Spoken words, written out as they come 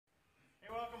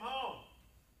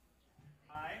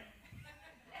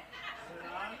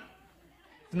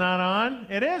It's not on?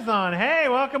 It is on. Hey,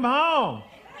 welcome home.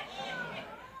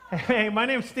 Hey, my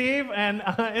name's Steve, and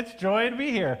it's joy to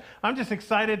be here. I'm just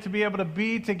excited to be able to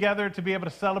be together, to be able to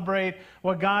celebrate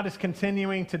what God is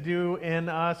continuing to do in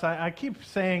us. I keep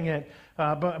saying it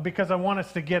because I want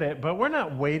us to get it, but we're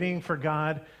not waiting for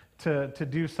God to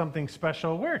do something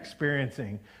special. We're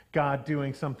experiencing God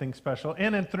doing something special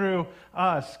in and through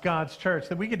us, God's church,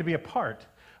 that we get to be a part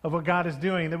of what God is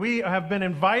doing, that we have been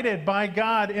invited by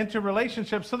God into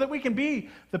relationships so that we can be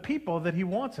the people that He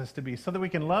wants us to be, so that we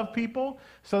can love people,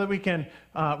 so that we can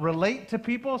relate to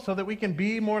people, so that we can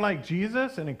be more like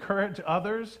Jesus and encourage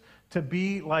others to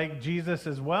be like Jesus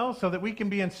as well, so that we can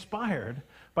be inspired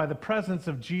by the presence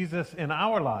of Jesus in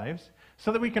our lives,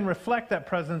 so that we can reflect that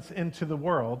presence into the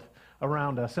world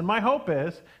around us. And my hope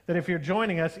is that if you're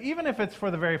joining us, even if it's for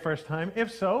the very first time,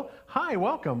 if so, hi,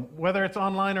 welcome. Whether it's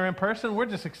online or in person, we're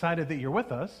just excited that you're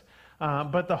with us.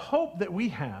 But the hope that we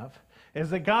have is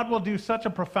that God will do such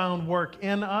a profound work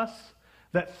in us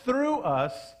that through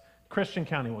us, Christian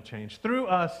County will change. Through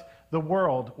us, the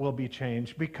world will be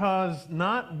changed, because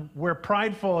not we're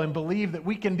prideful and believe that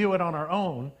we can do it on our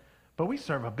own, but we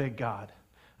serve a big God,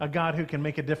 a God who can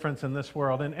make a difference in this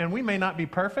world. And we may not be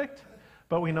perfect,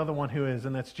 but we know the one who is,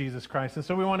 and that's Jesus Christ. And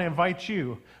so we want to invite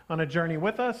you on a journey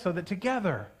with us so that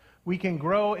together we can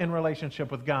grow in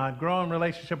relationship with God, grow in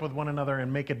relationship with one another,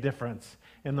 and make a difference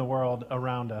in the world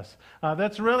around us.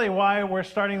 That's really why we're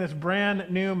starting this brand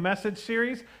new message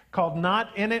series called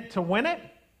Not In It to Win It.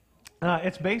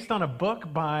 It's based on a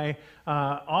book by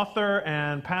author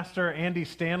and pastor Andy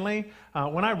Stanley.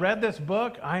 When I read this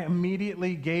book, I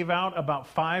immediately gave out about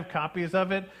 5 copies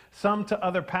of it, some to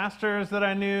other pastors that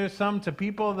I knew, some to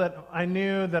people that I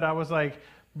knew, that I was like,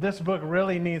 this book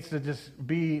really needs to just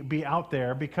be out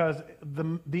there, because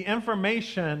the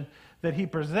information that he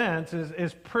presents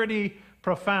is pretty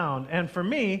profound. And for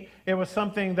me, it was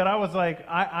something that I was like,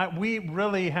 we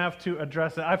really have to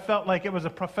address it. I felt like it was a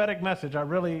prophetic message. I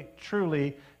really,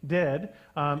 truly did,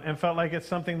 and felt like it's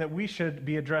something that we should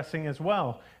be addressing as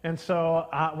well. And so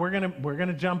we're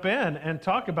gonna jump in and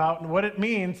talk about what it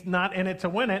means, not in it to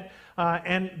win it,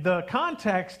 and the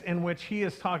context in which he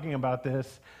is talking about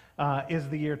this is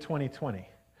the year 2020.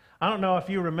 I don't know if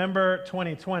you remember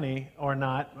 2020 or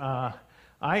not.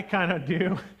 I kind of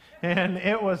do. And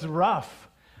it was rough.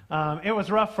 It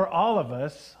was rough for all of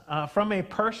us. From a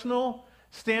personal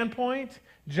standpoint,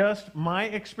 just my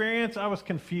experience, I was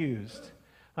confused.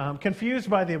 Confused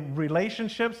by the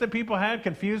relationships that people had,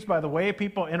 confused by the way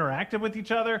people interacted with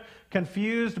each other,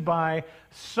 confused by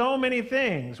so many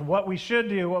things, what we should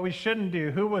do, what we shouldn't do,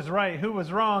 who was right, who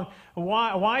was wrong,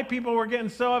 why people were getting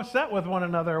so upset with one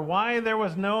another, why there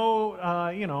was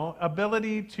no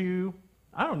ability to,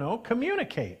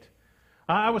 communicate.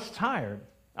 I was tired.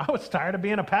 I was tired of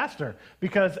being a pastor,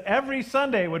 because every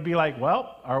Sunday would be like,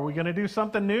 well, are we going to do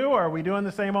something new, or are we doing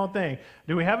the same old thing?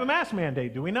 Do we have a mask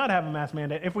mandate? Do we not have a mask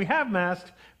mandate? If we have masks,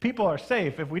 people are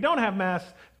safe. If we don't have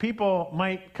masks, people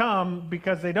might come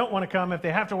because they don't want to come if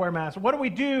they have to wear masks. What do we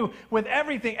do with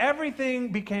everything?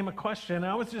 Everything became a question.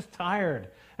 I was just tired.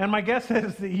 And my guess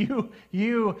is that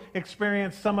you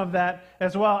experienced some of that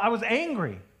as well. I was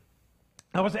angry.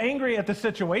 I was angry at the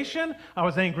situation. I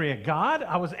was angry at God.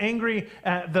 I was angry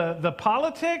at the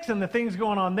politics and the things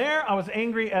going on there. I was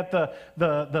angry at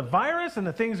the virus and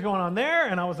the things going on there.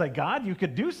 And I was like, God, you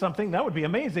could do something. That would be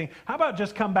amazing. How about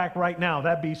just come back right now?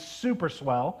 That'd be super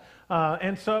swell.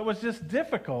 And so it was just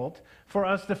difficult for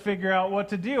us to figure out what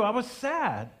to do. I was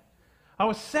sad. I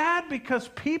was sad because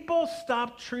people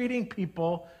stopped treating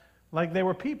people like they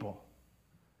were people.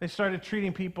 They started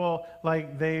treating people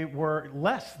like they were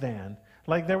less than.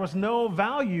 Like there was no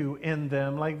value in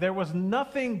them, like there was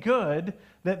nothing good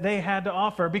that they had to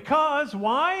offer. Because,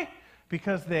 why?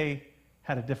 Because they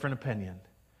had a different opinion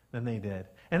than they did.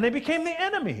 And they became the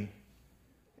enemy.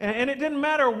 And it didn't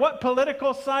matter what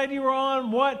political side you were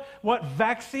on, what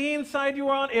vaccine side you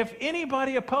were on. If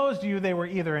anybody opposed you, they were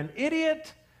either an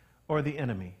idiot or the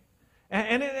enemy.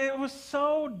 And it was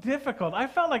so difficult. I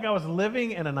felt like I was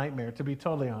living in a nightmare, to be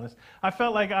totally honest. I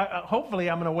felt like hopefully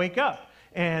I'm going to wake up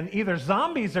and either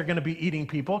zombies are going to be eating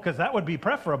people, because that would be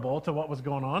preferable to what was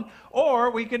going on, or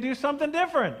we could do something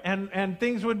different, and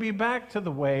things would be back to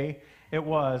the way it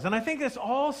was. And I think it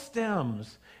all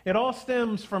stems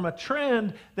from a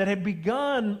trend that had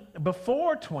begun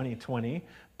before 2020,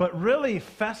 but really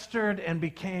festered and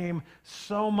became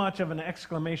so much of an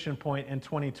exclamation point in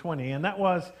 2020, and that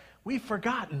was, we've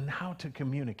forgotten how to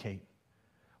communicate.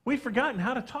 We've forgotten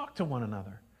how to talk to one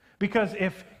another. Because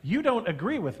if you don't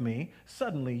agree with me,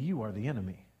 suddenly you are the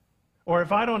enemy. Or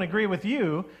if I don't agree with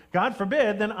you, God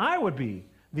forbid, then I would be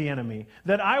the enemy,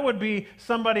 that I would be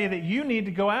somebody that you need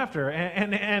to go after.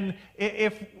 And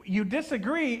if you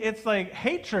disagree, it's like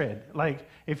hatred. Like,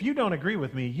 if you don't agree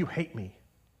with me, you hate me.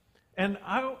 And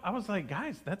I was like,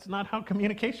 guys, that's not how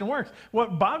communication works.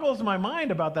 What boggles my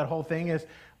mind about that whole thing is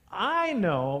I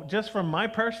know, just from my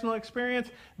personal experience,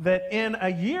 that in a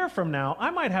year from now, I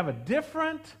might have a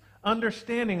different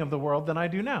understanding of the world than I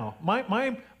do now.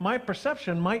 My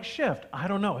perception might shift. I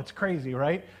don't know. It's crazy,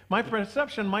 right? My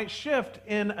perception might shift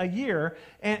in a year,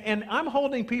 and I'm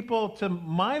holding people to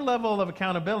my level of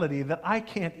accountability that I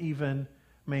can't even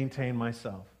maintain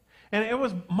myself. And it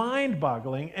was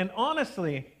mind-boggling. And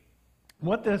honestly,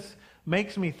 what this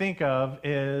makes me think of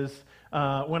is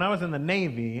when I was in the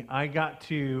Navy, I got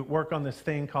to work on this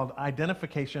thing called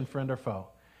identification friend or foe.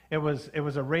 It was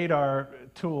a radar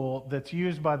tool that's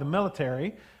used by the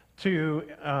military to,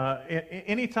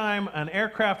 anytime an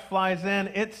aircraft flies in,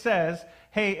 it says,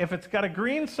 hey, if it's got a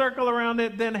green circle around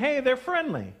it, then hey, they're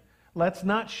friendly. Let's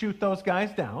not shoot those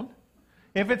guys down.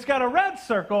 If it's got a red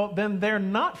circle, then they're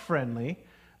not friendly.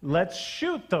 Let's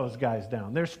shoot those guys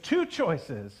down. There's two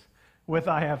choices with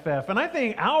IFF. And I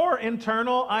think our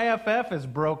internal IFF is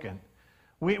broken.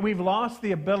 We've lost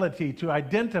the ability to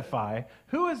identify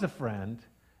who is a friend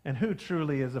and who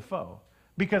truly is a foe.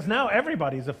 Because now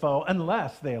everybody's a foe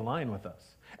unless they align with us.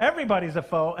 Everybody's a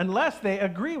foe unless they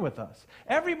agree with us.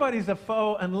 Everybody's a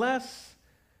foe unless,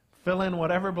 fill in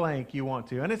whatever blank you want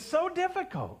to. And it's so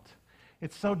difficult.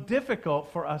 It's so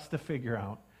difficult for us to figure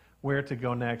out where to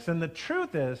go next. And the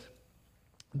truth is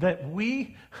that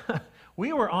we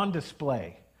were on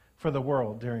display for the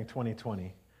world during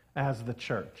 2020 as the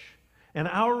church. And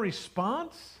our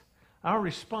response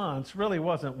really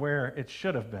wasn't where it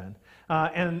should have been.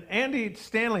 And Andy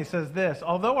Stanley says this: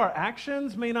 although our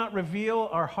actions may not reveal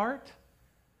our heart,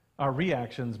 our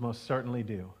reactions most certainly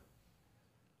do.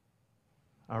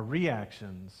 Our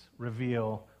reactions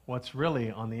reveal what's really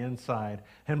on the inside.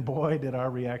 And boy, did our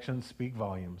reactions speak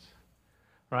volumes.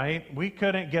 Right? We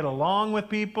couldn't get along with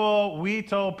people. We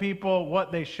told people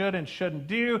what they should and shouldn't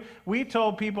do. We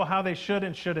told people how they should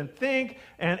and shouldn't think.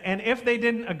 And if they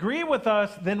didn't agree with us,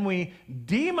 then we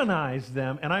demonized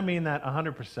them. And I mean that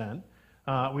 100%.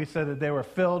 We said that they were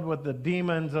filled with the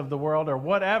demons of the world or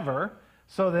whatever,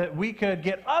 so that we could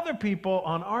get other people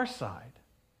on our side.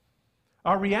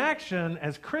 Our reaction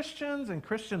as Christians and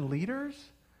Christian leaders,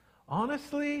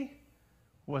 honestly,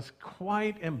 was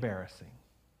quite embarrassing.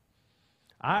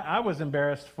 I was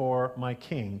embarrassed for my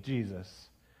King, Jesus.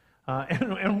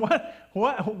 And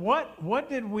what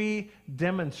did we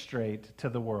demonstrate to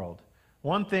the world?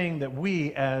 One thing that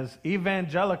we as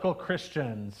evangelical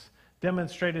Christians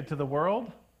demonstrated to the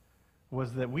world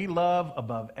was that we love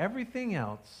above everything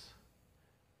else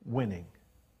winning.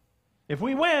 If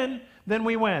we win, then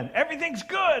we win. Everything's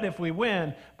good if we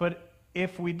win, but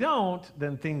if we don't,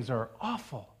 then things are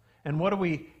awful. And what do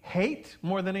we hate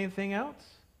more than anything else?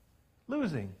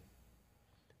 Losing.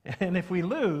 And if we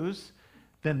lose,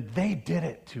 then they did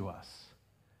it to us.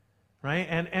 Right?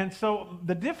 And so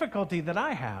the difficulty that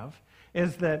I have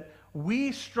is that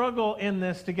we struggle in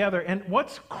this together. And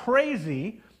what's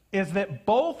crazy is that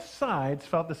both sides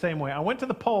felt the same way. I went to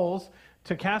the polls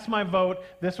to cast my vote.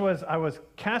 I was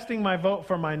casting my vote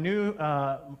for my new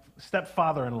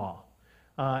stepfather-in-law.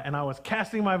 And I was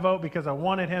casting my vote because I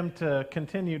wanted him to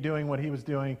continue doing what he was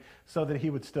doing so that he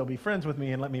would still be friends with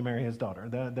me and let me marry his daughter.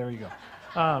 There you go.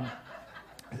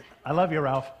 I love you,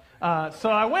 Ralph. So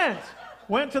I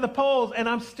went to the polls, and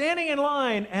I'm standing in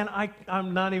line, and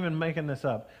I'm not even making this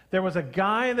up. There was a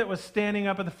guy that was standing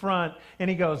up at the front, and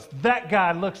he goes, "That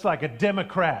guy looks like a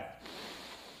Democrat.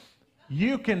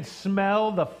 You can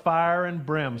smell the fire and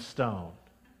brimstone."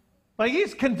 Like,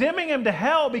 he's condemning him to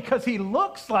hell because he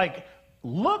looks like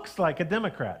a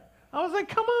Democrat. I was like,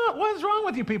 come on, what is wrong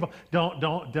with you people?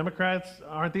 Don't, Democrats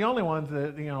aren't the only ones,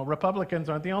 Republicans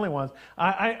aren't the only ones.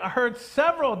 I heard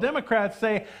several Democrats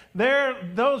say,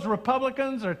 those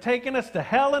Republicans are taking us to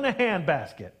hell in a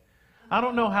handbasket. I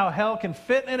don't know how hell can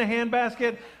fit in a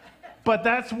handbasket, but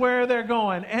that's where they're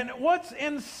going. And what's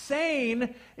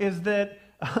insane is that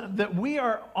we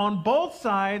are, on both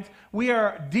sides, we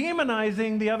are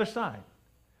demonizing the other side.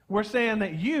 We're saying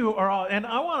that you are all, and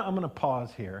I'm going to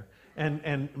pause here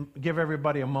and give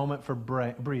everybody a moment for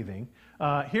breathing.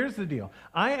 Here's the deal.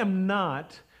 I am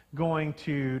not going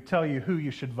to tell you who you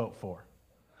should vote for.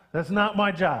 That's not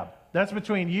my job. That's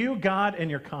between you, God, and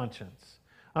your conscience.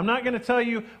 I'm not going to tell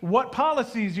you what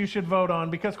policies you should vote on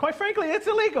because, quite frankly, it's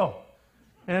illegal.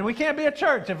 And we can't be a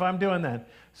church if I'm doing that.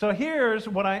 So here's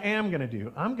what I am going to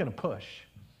do. I'm going to push.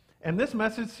 And this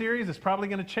message series is probably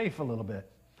going to chafe a little bit.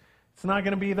 It's not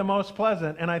going to be the most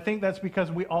pleasant, and I think that's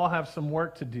because we all have some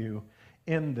work to do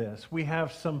in this. We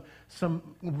have some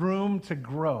room to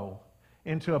grow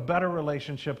into a better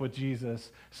relationship with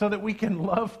Jesus so that we can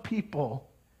love people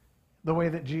the way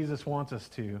that Jesus wants us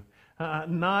to.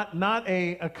 Not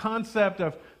a concept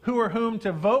of who or whom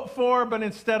to vote for, but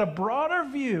instead a broader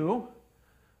view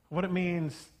of what it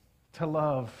means to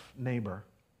love neighbor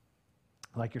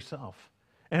like yourself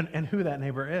and who that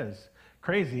neighbor is.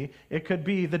 Crazy. It could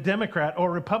be the Democrat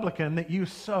or Republican that you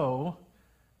so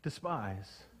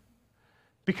despise.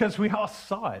 Because we all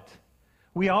saw it.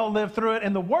 We all lived through it.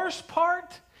 And the worst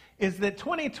part is that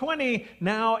 2020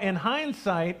 now in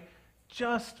hindsight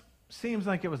just seems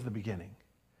like it was the beginning.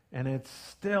 And it's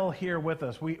still here with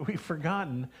us. We've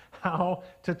forgotten how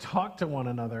to talk to one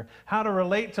another, how to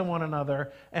relate to one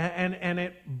another. And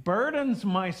it burdens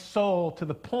my soul to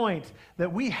the point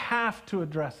that we have to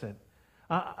address it.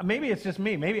 Maybe it's just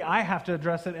me. Maybe I have to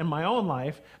address it in my own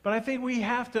life. But I think we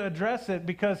have to address it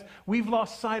because we've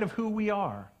lost sight of who we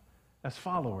are as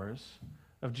followers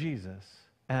of Jesus,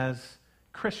 as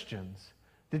Christians.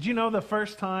 Did you know the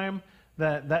first time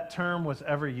that term was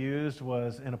ever used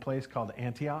was in a place called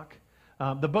Antioch?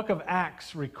 The book of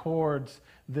Acts records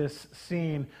this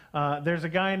scene. There's a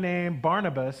guy named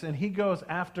Barnabas, and he goes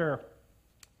after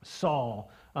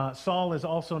Saul. Saul is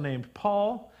also named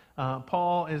Paul.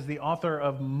 Paul is the author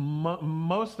of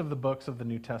most of the books of the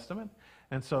New Testament.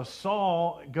 And so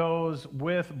Saul goes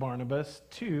with Barnabas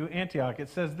to Antioch. It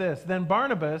says this, "Then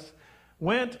Barnabas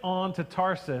went on to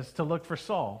Tarsus to look for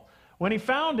Saul. When he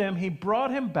found him, he brought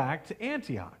him back to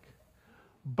Antioch.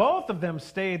 Both of them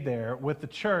stayed there with the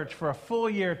church for a full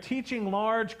year, teaching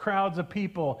large crowds of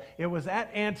people. It was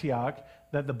at Antioch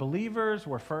that the believers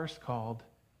were first called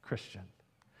Christian."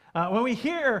 When we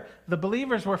hear the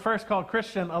believers were first called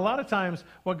Christian, a lot of times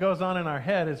what goes on in our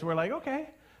head is we're like, okay,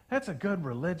 that's a good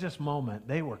religious moment.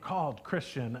 They were called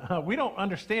Christian. We don't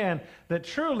understand that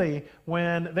truly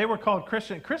when they were called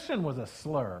Christian, Christian was a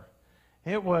slur.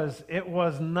 It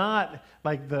was not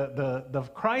like the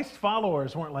Christ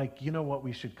followers weren't like, you know what,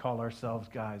 we should call ourselves,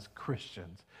 guys,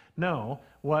 Christians. No,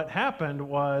 what happened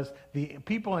was the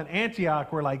people in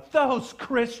Antioch were like, those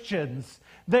Christians,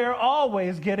 they're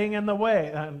always getting in the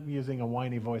way. I'm using a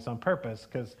whiny voice on purpose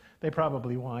because they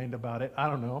probably whined about it. I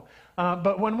don't know.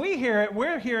 But when we hear it,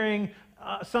 we're hearing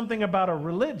something about a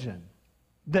religion,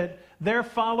 that they're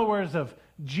followers of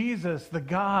Jesus, the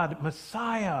God,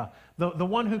 Messiah, the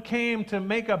one who came to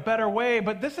make a better way.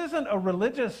 But this isn't a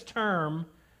religious term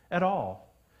at all.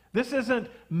 This isn't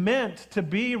meant to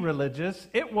be religious.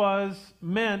 It was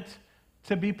meant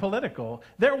to be political.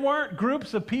 There weren't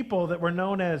groups of people that were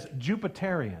known as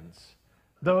Jupiterians,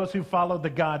 those who followed the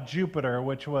god Jupiter,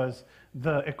 which was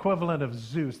the equivalent of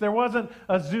Zeus. There wasn't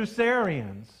a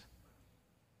Zeusarians.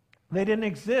 They didn't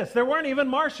exist. There weren't even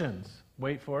Martians.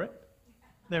 Wait for it.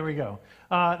 There we go.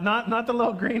 Not the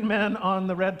little green men on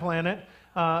the red planet,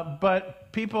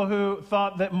 but people who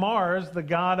thought that Mars, the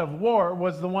god of war,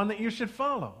 was the one that you should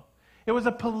follow. It was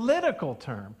a political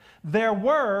term. There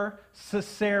were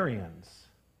Caesarians.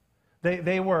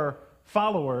 They were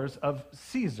followers of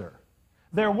Caesar.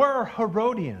 There were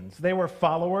Herodians. They were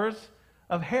followers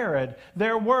of Herod.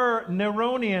 There were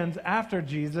Neronians after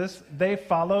Jesus. They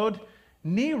followed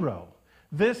Nero.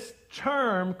 This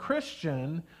term,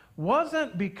 Christian,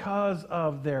 wasn't because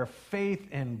of their faith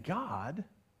in God.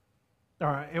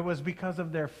 It was because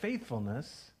of their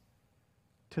faithfulness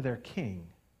to their king,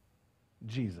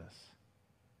 Jesus.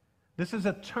 This is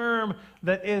a term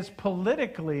that is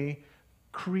politically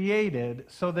created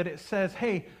so that it says,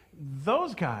 hey,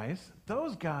 those guys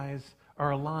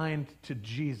are aligned to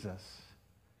Jesus,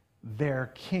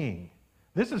 their king.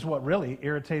 This is what really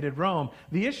irritated Rome.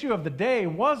 The issue of the day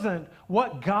wasn't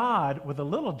what God, with a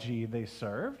little g, they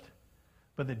served,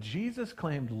 but that Jesus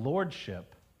claimed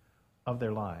lordship of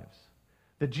their lives.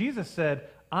 That Jesus said,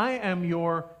 I am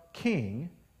your king,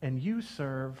 and you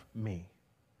serve me.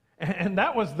 And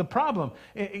that was the problem.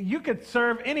 You could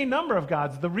serve any number of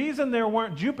gods. The reason there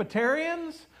weren't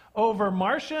Jupiterians over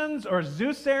Martians or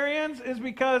Zeusarians is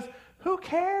because who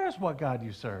cares what God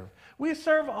you serve? We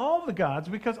serve all the gods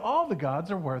because all the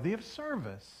gods are worthy of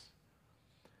service.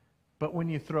 But when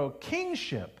you throw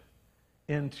kingship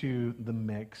into the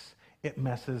mix, it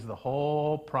messes the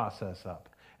whole process up.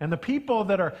 And the people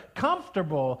that are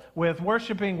comfortable with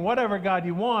worshiping whatever God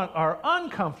you want are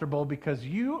uncomfortable because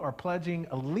you are pledging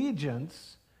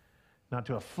allegiance not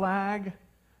to a flag,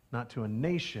 not to a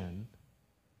nation,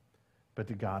 but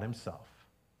to God himself.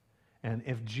 And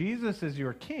if Jesus is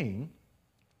your king,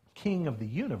 king of the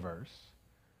universe,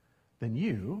 then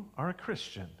you are a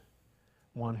Christian,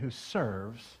 one who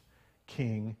serves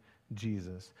King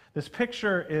Jesus. This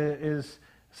picture is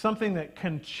something that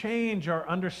can change our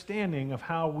understanding of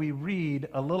how we read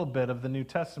a little bit of the New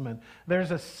Testament.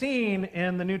 There's a scene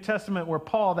in the New Testament where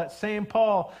Paul, that same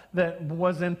Paul that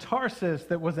was in Tarsus,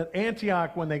 that was at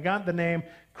Antioch when they got the name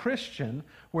Christian,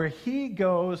 where he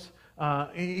goes,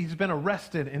 he's been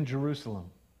arrested in Jerusalem.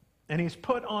 And he's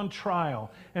put on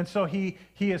trial. And so he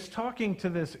is talking to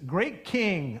this great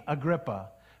king,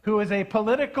 Agrippa, who is a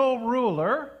political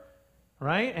ruler,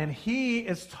 right? And he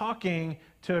is talking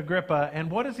to Agrippa. And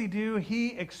what does he do? He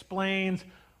explains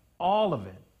all of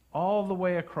it, all the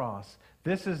way across.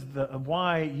 This is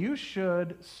why you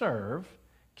should serve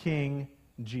King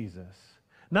Jesus.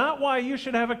 Not why you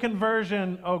should have a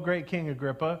conversion, oh great King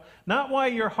Agrippa. Not why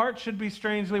your heart should be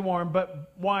strangely warm,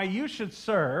 but why you should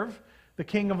serve the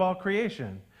King of all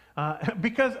creation.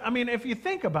 Because, I mean, if you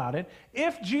think about it,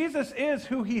 if Jesus is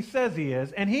who he says he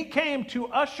is, and he came to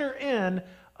usher in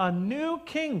a new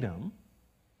kingdom,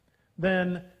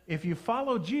 then if you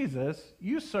follow Jesus,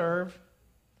 you serve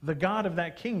the God of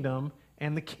that kingdom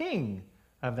and the King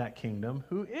of that kingdom,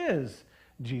 who is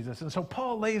Jesus. And so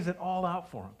Paul lays it all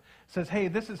out for him. Says, hey,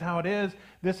 this is how it is.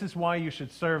 This is why you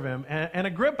should serve him. And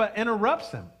Agrippa interrupts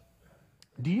him.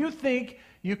 Do you think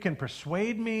you can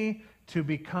persuade me to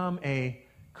become a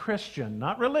Christian,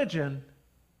 not religion,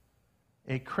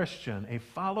 a Christian, a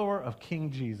follower of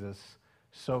King Jesus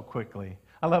so quickly?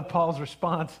 I love Paul's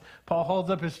response. Paul holds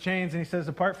up his chains and he says,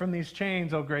 apart from these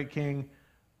chains, O great King,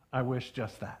 I wish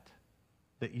just that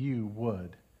you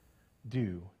would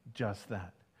do just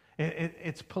that.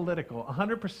 It's political,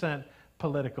 100%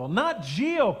 political, not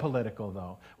geopolitical,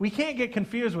 though. We can't get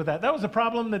confused with that. That was a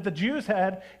problem that the Jews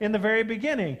had in the very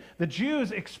beginning. The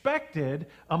Jews expected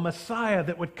a Messiah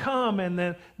that would come, and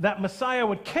then that Messiah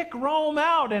would kick Rome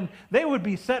out, and they would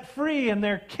be set free, and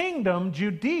their kingdom,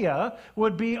 Judea,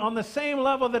 would be on the same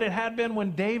level that it had been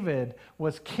when David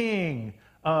was king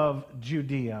of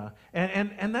Judea.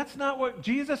 And that's not what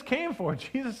Jesus came for.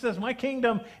 Jesus says, my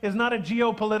kingdom is not a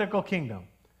geopolitical kingdom.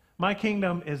 My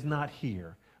kingdom is not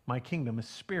here. My kingdom is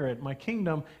spirit. My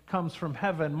kingdom comes from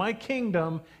heaven. My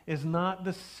kingdom is not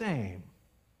the same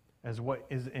as what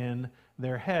is in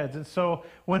their heads. And so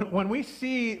when we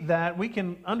see that, we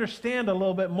can understand a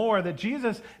little bit more that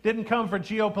Jesus didn't come for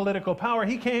geopolitical power.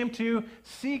 He came to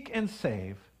seek and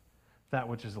save that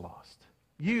which is lost.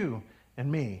 You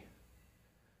and me,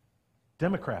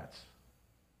 Democrats,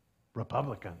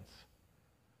 Republicans,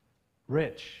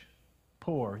 rich,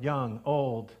 poor, young,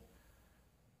 old,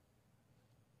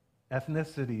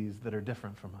 ethnicities that are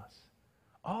different from us.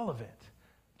 All of it.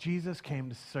 Jesus came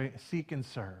to seek and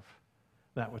serve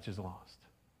that which is lost.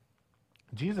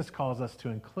 Jesus calls us to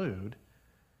include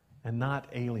and not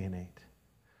alienate.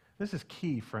 This is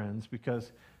key, friends,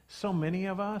 because so many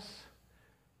of us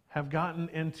have gotten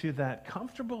into that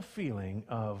comfortable feeling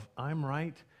of, I'm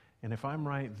right, and if I'm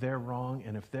right, they're wrong,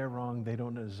 and if they're wrong, they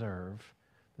don't deserve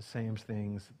the same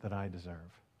things that I deserve.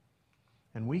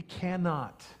 And we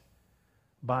cannot,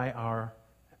 by our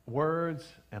words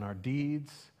and our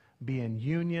deeds, be in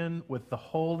union with the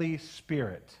Holy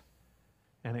Spirit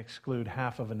and exclude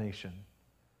half of a nation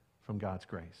from God's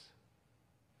grace.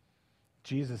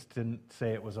 Jesus didn't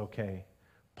say it was okay.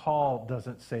 Paul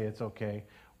doesn't say it's okay.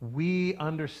 We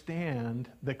understand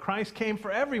that Christ came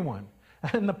for everyone.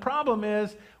 And the problem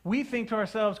is, we think to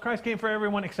ourselves, Christ came for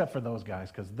everyone except for those guys,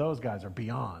 because those guys are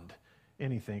beyond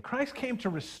anything. Christ came to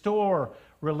restore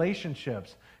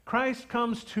relationships. Christ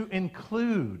comes to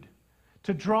include,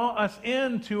 to draw us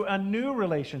into a new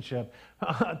relationship,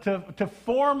 to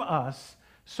form us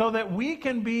so that we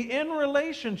can be in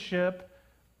relationship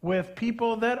with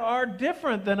people that are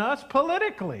different than us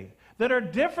politically, that are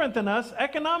different than us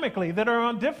economically, that are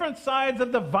on different sides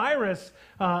of the virus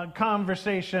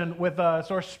conversation with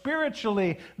us, or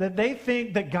spiritually, that they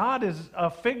think that God is a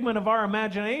figment of our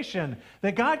imagination,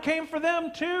 that God came for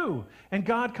them too. And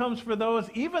God comes for those,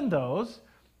 even those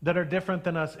that are different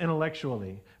than us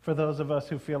intellectually, for those of us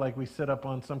who feel like we sit up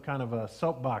on some kind of a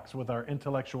soapbox with our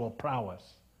intellectual prowess.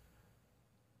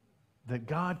 That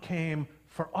God came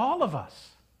for all of us.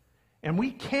 And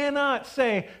we cannot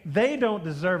say they don't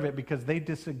deserve it because they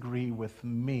disagree with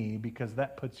me, because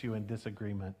that puts you in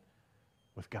disagreement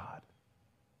with God.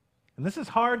 And this is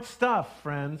hard stuff,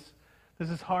 friends. This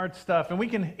is hard stuff. And we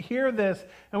can hear this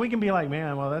and we can be like,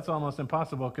 man, well, that's almost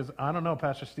impossible, because I don't know,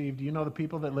 Pastor Steve, do you know the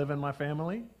people that live in my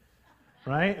family?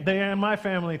 Right? They are in my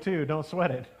family too. Don't sweat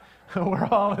it. We're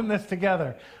all in this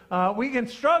together. We can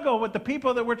struggle with the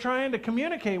people that we're trying to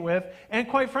communicate with, and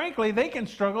quite frankly, they can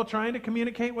struggle trying to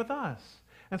communicate with us.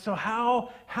 And so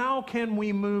how can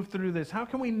we move through this? How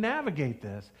can we navigate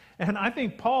this? And I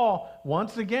think Paul,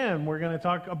 once again, we're going to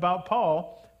talk about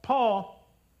Paul. Paul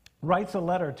writes a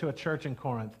letter to a church in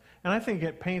Corinth, and I think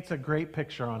it paints a great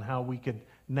picture on how we could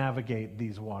navigate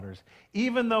these waters.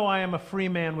 Even though I am a free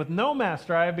man with no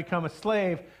master, I have become a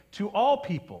slave to all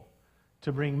people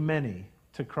to bring many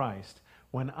to Christ.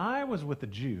 When I was with the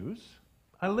Jews,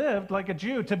 I lived like a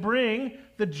Jew to bring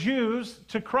the Jews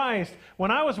to Christ.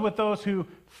 When I was with those who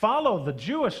followed the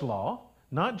Jewish law,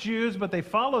 not Jews, but they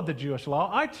followed the Jewish law,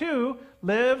 I too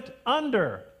lived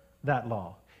under that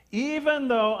law. Even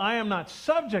though I am not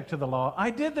subject to the law, I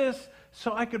did this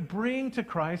so I could bring to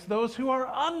Christ those who are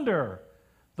under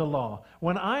the law.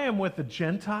 When I am with the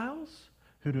Gentiles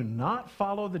who do not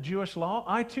follow the Jewish law,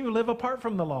 I too live apart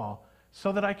from the law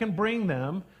so that I can bring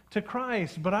them to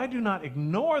Christ. But I do not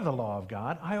ignore the law of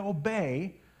God. I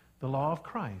obey the law of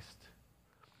Christ.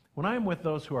 When I am with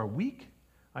those who are weak,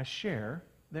 I share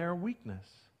their weakness.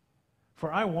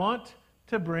 For I want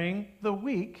to bring the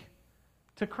weak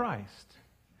to Christ.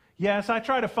 Yes, I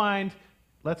try to find,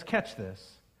 let's catch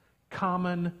this,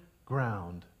 common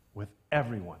ground with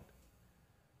everyone,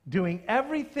 doing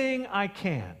everything I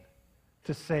can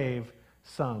to save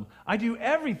some. I do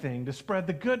everything to spread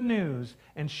the good news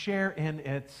and share in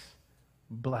its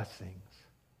blessings.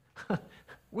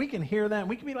 We can hear that and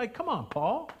we can be like, come on,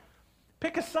 Paul.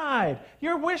 Pick a side.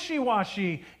 You're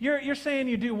wishy-washy. You're saying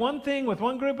you do one thing with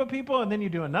one group of people and then you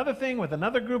do another thing with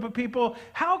another group of people.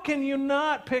 How can you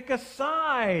not pick a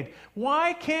side?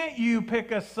 Why can't you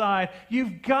pick a side?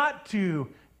 You've got to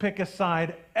pick a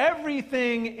side.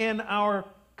 Everything in our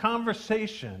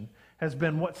conversation has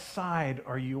been, what side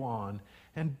are you on?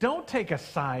 And don't take a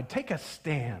side. Take a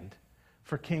stand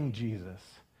for King Jesus.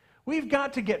 We've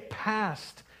got to get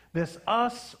past this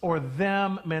us or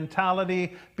them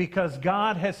mentality because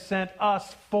God has sent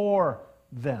us for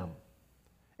them.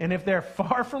 And if they're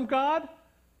far from God,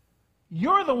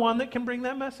 you're the one that can bring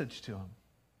that message to them.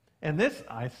 And this,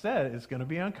 I said, is going to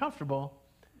be uncomfortable.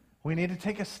 We need to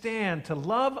take a stand to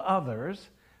love others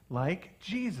like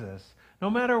Jesus, no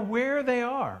matter where they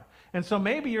are. And so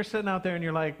maybe you're sitting out there and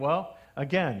you're like, well,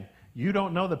 again, you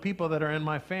don't know the people that are in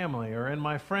my family or in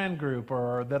my friend group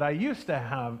or that I used to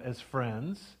have as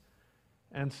friends.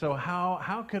 And so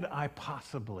how could I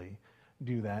possibly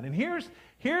do that? And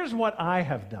here's what I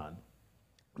have done.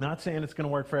 Not saying it's going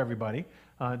to work for everybody.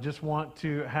 Just want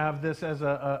to have this as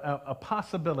a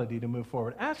possibility to move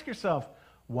forward. Ask yourself,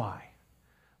 why?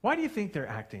 Why do you think they're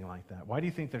acting like that? Why do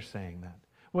you think they're saying that?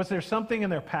 Was there something in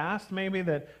their past maybe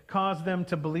that caused them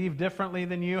to believe differently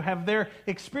than you? Have their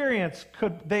experience,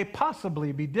 could they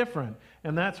possibly be different?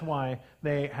 And that's why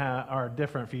they are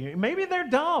different for you. Maybe they're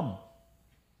dumb.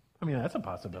 I mean, that's a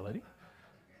possibility.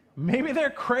 Maybe they're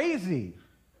crazy.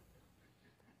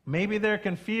 Maybe they're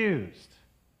confused.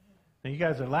 Now, you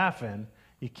guys are laughing.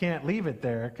 You can't leave it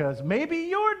there because maybe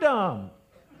you're dumb.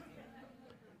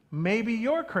 Maybe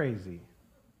you're crazy.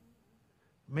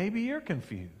 Maybe you're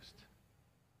confused.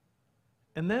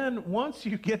 And then once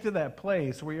you get to that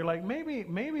place where you're like, maybe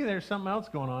there's something else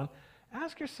going on,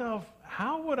 ask yourself,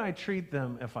 how would I treat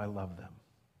them if I love them?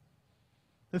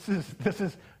 This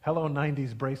is Hello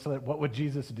 90s bracelet, what would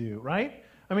Jesus do, right?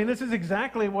 I mean, this is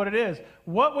exactly what it is.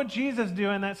 What would Jesus do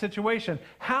in that situation?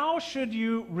 How should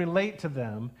you relate to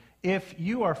them if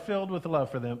you are filled with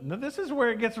love for them? Now, this is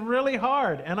where it gets really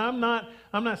hard. And I'm not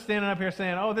standing up here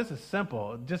saying, oh, this is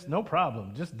simple. Just no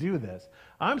problem. Just do this.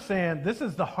 I'm saying this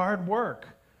is the hard work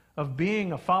of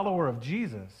being a follower of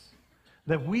Jesus.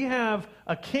 That we have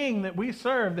a king that we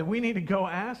serve that we need to go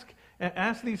ask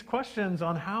these questions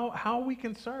on how we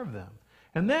can serve them.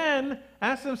 And then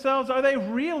ask themselves, are they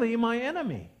really my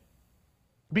enemy?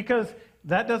 Because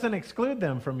that doesn't exclude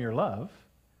them from your love.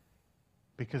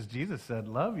 Because Jesus said,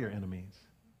 love your enemies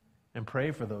and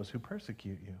pray for those who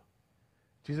persecute you.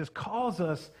 Jesus calls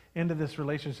us into this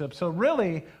relationship. So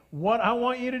really, what I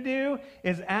want you to do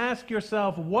is ask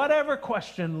yourself whatever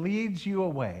question leads you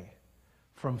away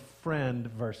from friend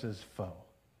versus foe.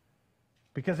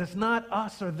 Because it's not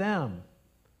us or them.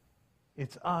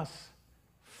 It's us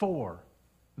for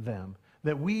them.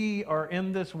 That we are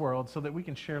in this world so that we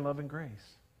can share love and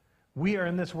grace. We are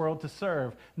in this world to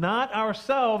serve. Not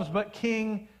ourselves, but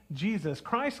King Jesus.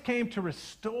 Christ came to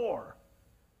restore,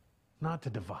 not to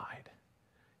divide.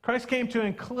 Christ came to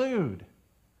include,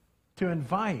 to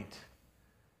invite,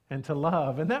 and to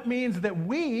love. And that means that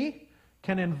we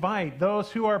can invite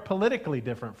those who are politically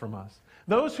different from us,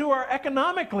 those who are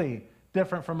economically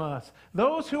different from us,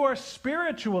 those who are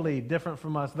spiritually different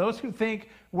from us, those who think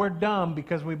we're dumb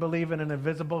because we believe in an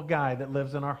invisible guy that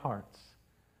lives in our hearts,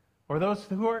 or those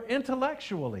who are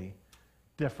intellectually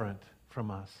different from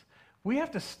us. We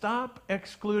have to stop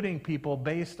excluding people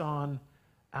based on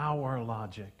our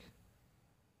logic.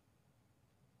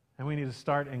 And we need to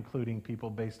start including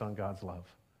people based on God's love.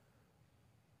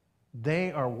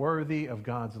 They are worthy of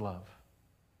God's love.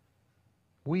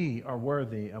 We are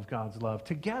worthy of God's love.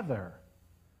 Together,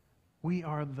 we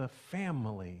are the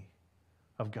family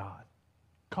of God,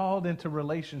 called into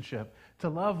relationship to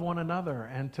love one another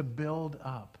and to build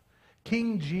up.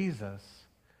 King Jesus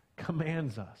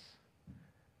commands us.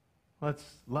 Let's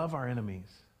love our enemies.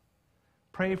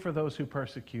 Pray for those who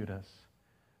persecute us.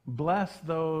 Bless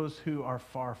those who are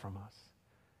far from us.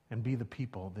 And be the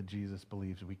people that Jesus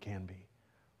believes we can be.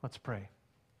 Let's pray.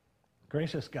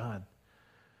 Gracious God,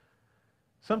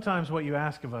 sometimes what you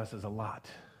ask of us is a lot.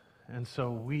 And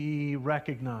so we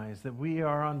recognize that we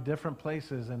are on different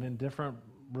places and in different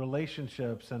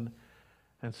relationships. And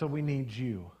so we need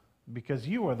you, because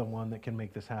you are the one that can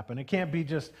make this happen. It can't be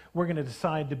just, we're going to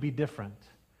decide to be different.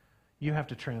 You have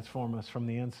to transform us from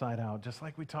the inside out, just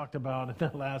like we talked about in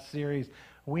that last series.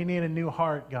 We need a new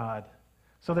heart, God,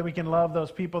 so that we can love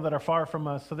those people that are far from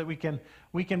us, so that we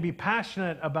can be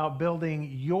passionate about building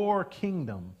your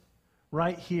kingdom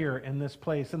right here in this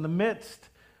place. In the midst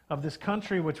of this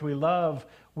country which we love,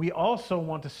 we also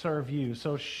want to serve you.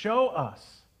 So show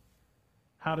us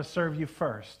how to serve you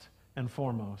first and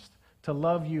foremost, to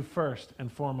love you first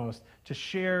and foremost, to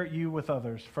share you with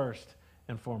others first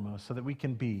and foremost, so that we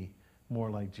can be more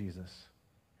like Jesus.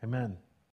 Amen.